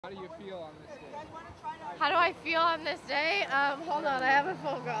How do you feel on this day? How do I feel on this day? Hold on, I have a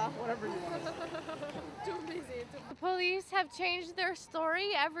phone call. Whatever you want to say. Too busy. The police have changed their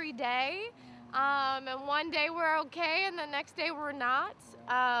story every day. And one day we're okay and the next day we're not.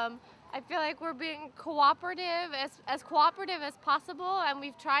 I feel like we're being cooperative, as cooperative as possible, and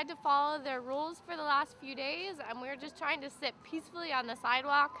we've tried to follow their rules for the last few days, and we're just trying to sit peacefully on the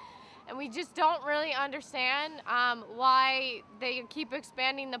sidewalk. And we just don't really understand why they keep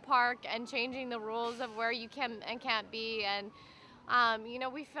expanding the park and changing the rules of where you can and can't be. And, you know,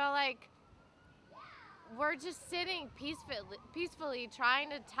 we feel like we're just sitting peacefully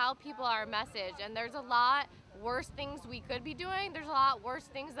trying to tell people our message. And there's a lot worse things we could be doing. There's a lot worse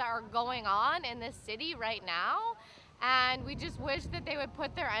things that are going on in this city right now. And we just wish that they would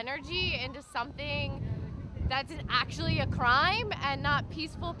put their energy into something that's actually a crime and not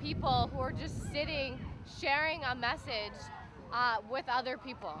peaceful people who are just sitting, sharing a message with other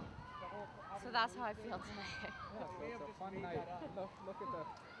people. So that's how I feel today. Yeah, so it's a fun night. Look at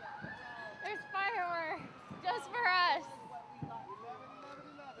the... There's fireworks just for us.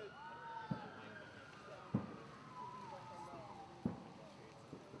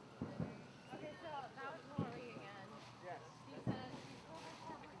 Okay, so that was Lori again. Yes. She said she's going to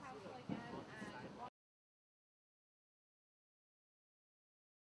corporate council again and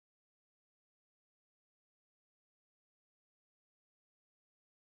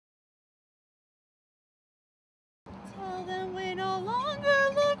tell them we no longer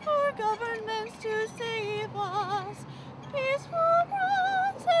look for governments to save us. Peaceful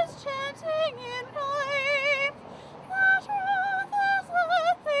protests chanting in rhyme. The truth is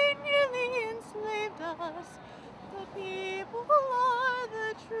that they nearly enslaved us. The people are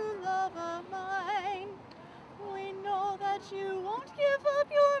the true love of mine. We know that you won't give up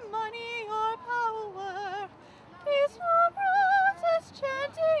your money or power. Peaceful protests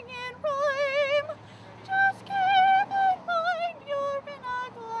chanting in rhyme. Just keep in mind you're in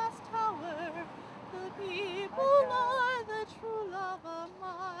a glass tower. The people are the true love of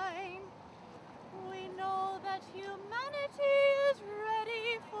mine. We know that humanity is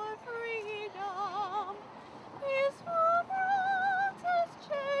ready for freedom. Peaceful protests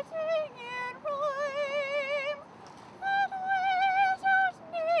chanting in rhyme. And we don't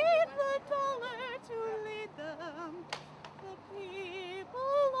need the dollar to lead them. The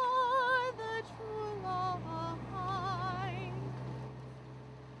people are the true love of mine.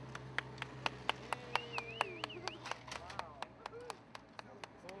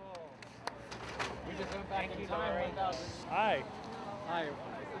 We just went back in time. Hi, Hi.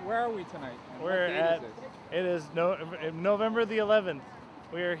 Where are we tonight? And we're what date at, is it? it is November the 11th.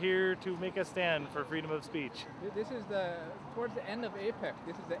 We are here to make a stand for freedom of speech. This is towards the end of APEC.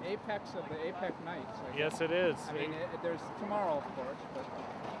 This is the apex of the APEC nights. I guess. Yes, it is. I mean, there's tomorrow, of course, but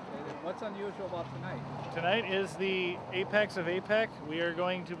what's unusual about tonight? Tonight is the APEX of APEC. We are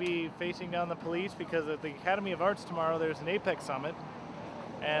going to be facing down the police because at the Academy of Arts tomorrow there's an APEC summit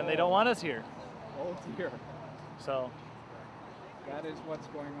and they don't want us here. Oh dear. So, That is what's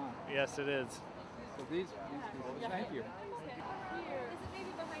going on. yes, it is. So these thank you.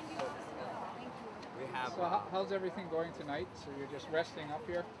 So how's everything going tonight? So you're just resting up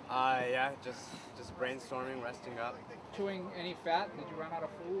here? Yeah, just brainstorming, resting up. Chewing any fat? Did you run out of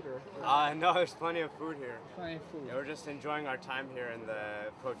food or? No, there's plenty of food here. Plenty of food. Yeah, we're just enjoying our time here in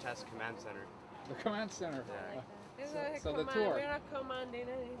the protest command center. The command center. Yeah. So the tour. We're not commanding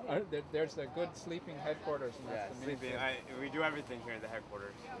anything. There's a good sleeping headquarters. And Yeah, that's the main sleeping. thing. We do everything here in the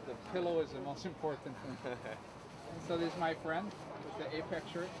headquarters. The pillow is the most important thing. So this is my friend with the APEC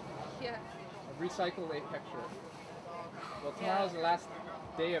shirt. Yeah. A recycled APEC shirt. Well, tomorrow's the last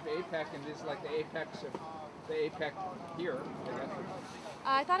day of APEC, and this is like the apex of the APEC here. I guess.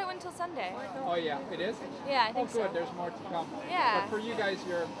 I thought it went till Sunday. Oh yeah, it is? Yeah, I Oh think good, so. there's more to come. Yeah. But for you guys,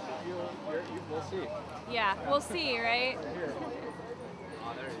 we'll see. Yeah, we'll see, right? Right here.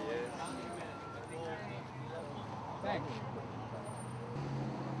 Oh, there he is. Thanks.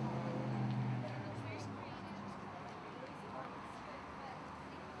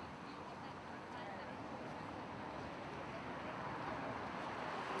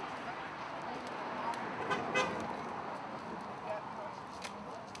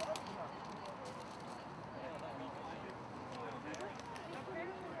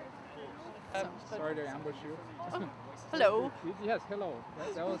 Sorry to ambush you. hello. Yes, hello.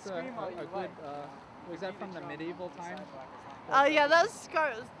 That was a good. Was that from the medieval times? Yeah, that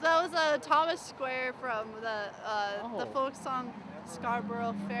was Thomas Square from the folk song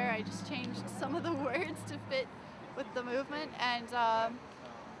Scarborough Fair. I just changed some of the words to fit with the movement, and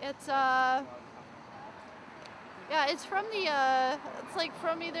it's Yeah, it's from the it's like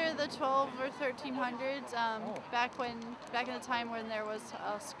from either the 12 or 1300s. Back in the time when there was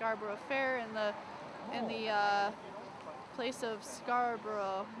a Scarborough Fair in the place of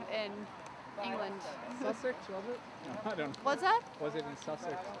Scarborough in England. Sussex, was it? No, I don't know. What's that? Was it in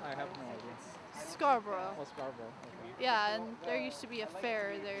Sussex? I have no idea. Scarborough. Oh, Scarborough. Okay. Yeah, and there used to be a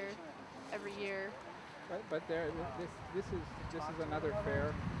fair there every year. But there, this is another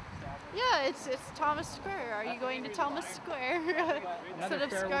fair. Yeah, it's Thomas Square. Are you going to Thomas Square instead of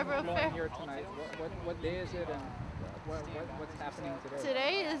fair Scarborough will be Fair? here tonight. What day is it, and what's happening today?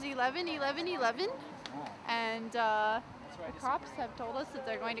 Today is 11/11/11, Oh. and the cops have told us that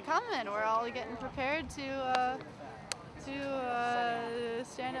they're going to come, and we're all getting prepared to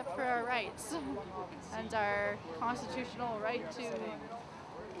stand up for our rights and our constitutional right to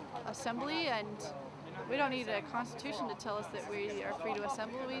assembly. And we don't need a constitution to tell us that we are free to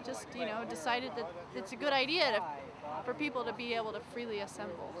assemble. We just, decided that it's a good idea for people to be able to freely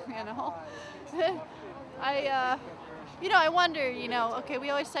assemble. I wonder, okay, we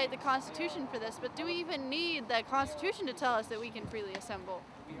always cite the Constitution for this, but do we even need the Constitution to tell us that we can freely assemble?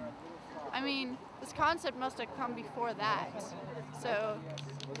 I mean, this concept must have come before that. So.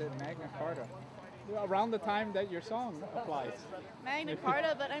 Was it Magna Carta? Around the time that your song applies. Magna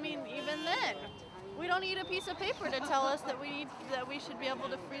Carta, but I mean, even then, we don't need a piece of paper to tell us that we should be able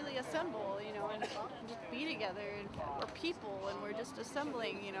to freely assemble, and just be together, and we're people, and we're just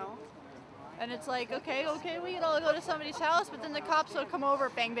assembling, And it's like, okay, we can all go to somebody's house, but then the cops will come over,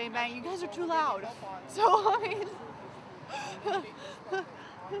 bang, bang, bang, you guys are too loud. So, I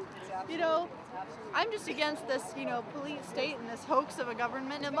mean, I'm just against this, police state and this hoax of a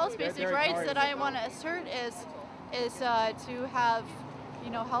government. And the most basic rights that I want to assert is to have,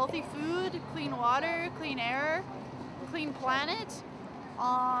 healthy food, clean water, clean air, clean planet.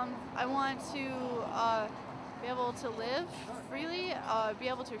 I want to be able to live freely, be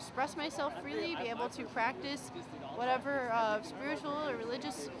able to express myself freely, be able to practice whatever spiritual or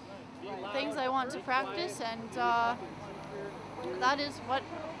religious things I want to practice, and that is what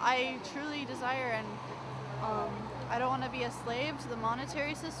I truly desire. And I don't want to be a slave to the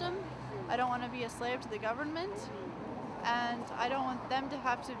monetary system. I don't want to be a slave to the government, and I don't want them to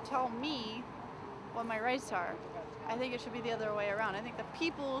have to tell me what my rights are. I think it should be the other way around. I think the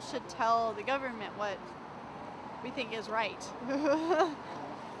people should tell the government what we think is right. And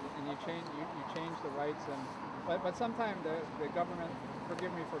you change the rights, but sometimes the government,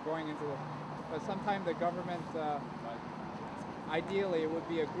 forgive me for going into it, but sometimes the government, ideally it would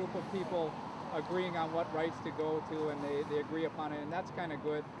be a group of people agreeing on what rights to go to, and they agree upon it, and that's kind of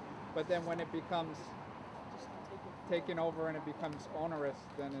good. But then when it becomes taken over and it becomes onerous,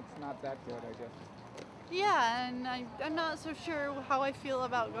 then it's not that good, I guess. Yeah, and I'm not so sure how I feel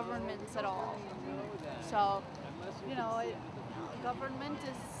about governments at all. So, government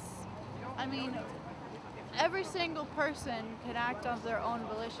is, I mean, every single person can act on their own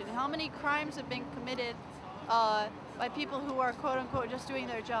volition. How many crimes have been committed by people who are quote-unquote just doing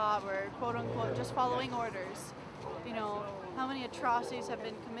their job, or quote-unquote just following orders? How many atrocities have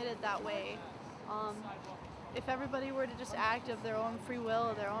been committed that way? If everybody were to just act of their own free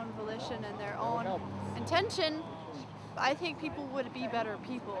will, their own volition, and their own intention, I think people would be better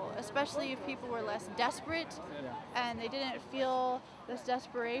people, especially if people were less desperate and they didn't feel this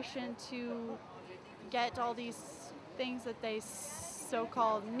desperation to get all these things that they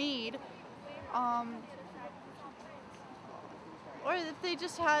so-called need, or if they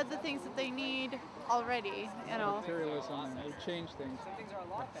just had the things that they need already, Materialism, and it changed things.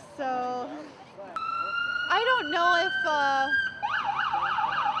 So, I don't know if,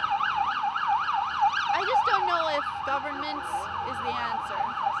 I just don't know if government is the answer.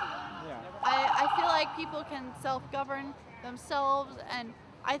 Yeah. I feel like people can self-govern themselves, and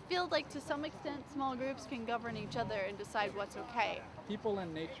I feel like to some extent small groups can govern each other and decide what's okay. People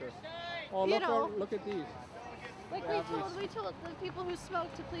and nature. Oh, look at these. Like we told the people who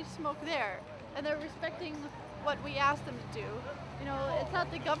smoke to please smoke there, and they're respecting what we asked them to do. It's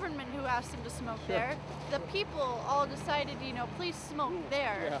not the government who asked them to smoke there. The people all decided, please smoke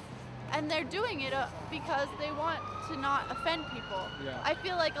there. Yeah. And they're doing it because they want to not offend people. Yeah. I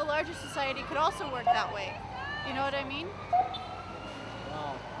feel like a larger society could also work that way. You know what I mean?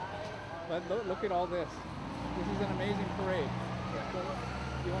 Wow. But look at all this. This is an amazing parade.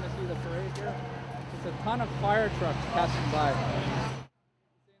 You want to see the parade here? It's a ton of fire trucks passing by. It's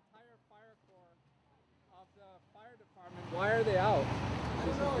the entire fire corps of the fire department. Why are they out?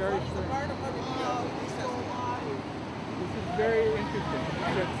 This is very strange. This is very interesting.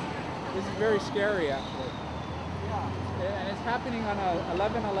 This is very scary, actually. And it's happening on a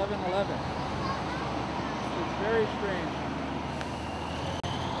 11/11/11. It's very strange.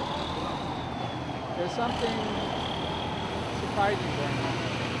 There's something surprising going on.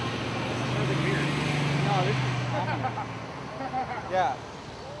 Something weird. No, this is Yeah.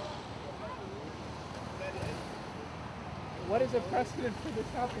 What is the precedent for this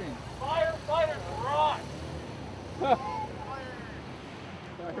happening? Firefighters rock!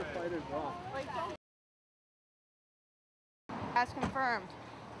 Firefighters rock. As confirmed,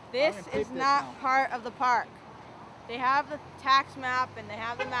 this I'm gonna is tape this not now. part of the park. They have the tax map and they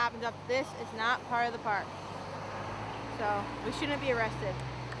have the map and stuff. This is not part of the park. So we shouldn't be arrested.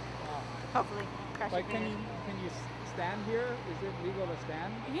 Hopefully. Cross your Like, can fingers. you stand here? Is it legal to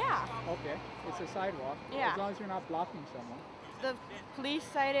stand? Yeah. Okay, it's a sidewalk. Yeah. As long as you're not blocking someone. The police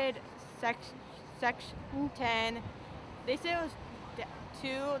cited section 10. They said it was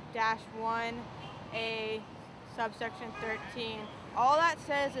 2-1A subsection 13. All that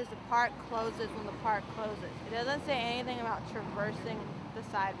says is the park closes when the park closes. It doesn't say anything about traversing the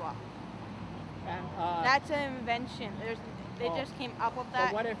sidewalk. And That's an invention. They Oh. just came up with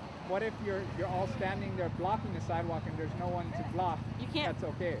but that. what if you're all standing there blocking the sidewalk and there's no one to block? You can't- That's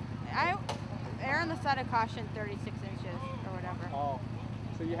okay. I err on the side of caution, 36 inches or whatever. Oh,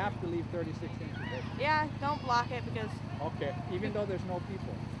 so you have to leave 36 inches. Yeah, don't block it because, Okay, even though there's no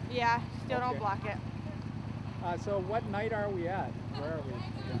people. yeah, still Okay. don't block it. So what night are we at? Where are we?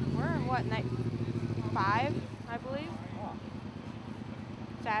 again? We're in what, night 5, I believe? Oh.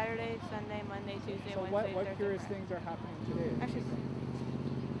 Saturday, Sunday, Monday, Tuesday, So Wednesday, what Thursday, curious Friday. things are happening today? Actually,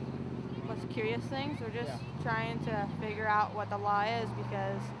 what's curious things? We're just Yeah. trying to figure out what the law is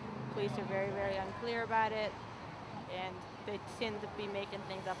because police are very, very unclear about it, and they tend to be making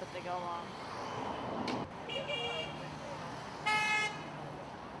things up as they go along.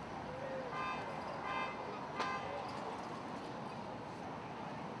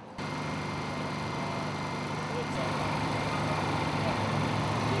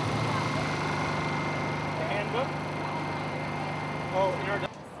 The handbook? Oh, in our.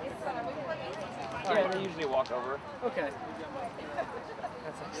 Yeah, they usually walk over. Okay.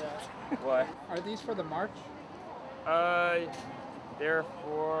 What? Are these for the march? They're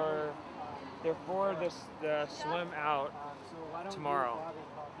for this the swim out tomorrow.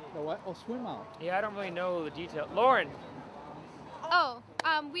 The what? Oh, swim out. Yeah, I don't really know the detail. Lauren. Oh,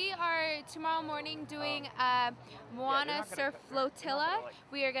 we are tomorrow morning doing a Moana surf flotilla.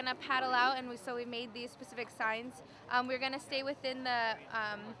 We are gonna paddle out, and so we made these specific signs. We're gonna stay within the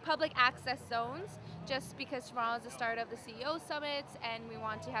public access zones, just because tomorrow is the start of the CEO summits, and we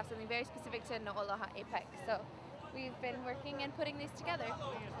want to have something very specific to No'oloha APEC. So we've been working and putting these together.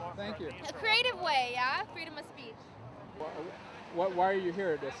 Thank you. A creative way, yeah? Freedom of speech. Why are you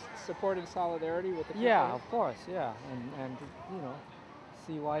here? To support and solidarity with the people? Yeah, of course, yeah, and you know,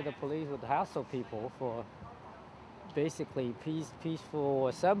 see why the police would hassle people for basically peaceful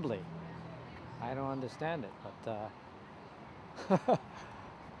assembly. I don't understand it, but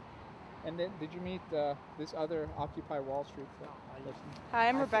And then did you meet this other Occupy Wall Street person? Hi,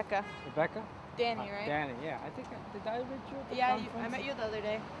 I'm Rebecca. Rebecca? Danny, right? Danny, yeah. I think did I meet you at the Yeah, conference? I met you the other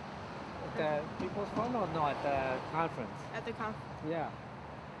day At the People's Fund or no, at the conference? at the conference. Yeah.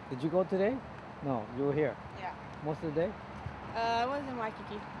 Did you go today? No, you were here Yeah. most of the day? I was in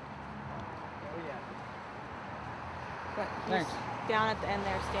Waikiki. But he's Thanks. down at the end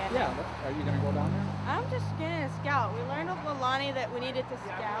there standing. Yeah. Are you gonna go down there? I'm just getting a scout. We learned of Lalani that we needed to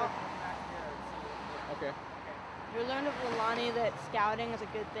scout. Okay. We learned of Lalani that scouting is a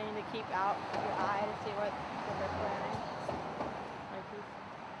good thing to keep out of your eye to see what they're planning.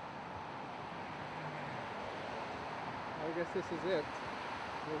 I guess this is it.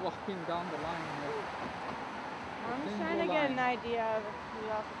 We're walking down the line here. I'm just Thin trying to blue get line. an idea of who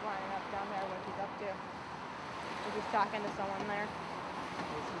else is lining up down there, what he's up to. We're just talking to someone there.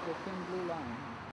 This is the thin blue line.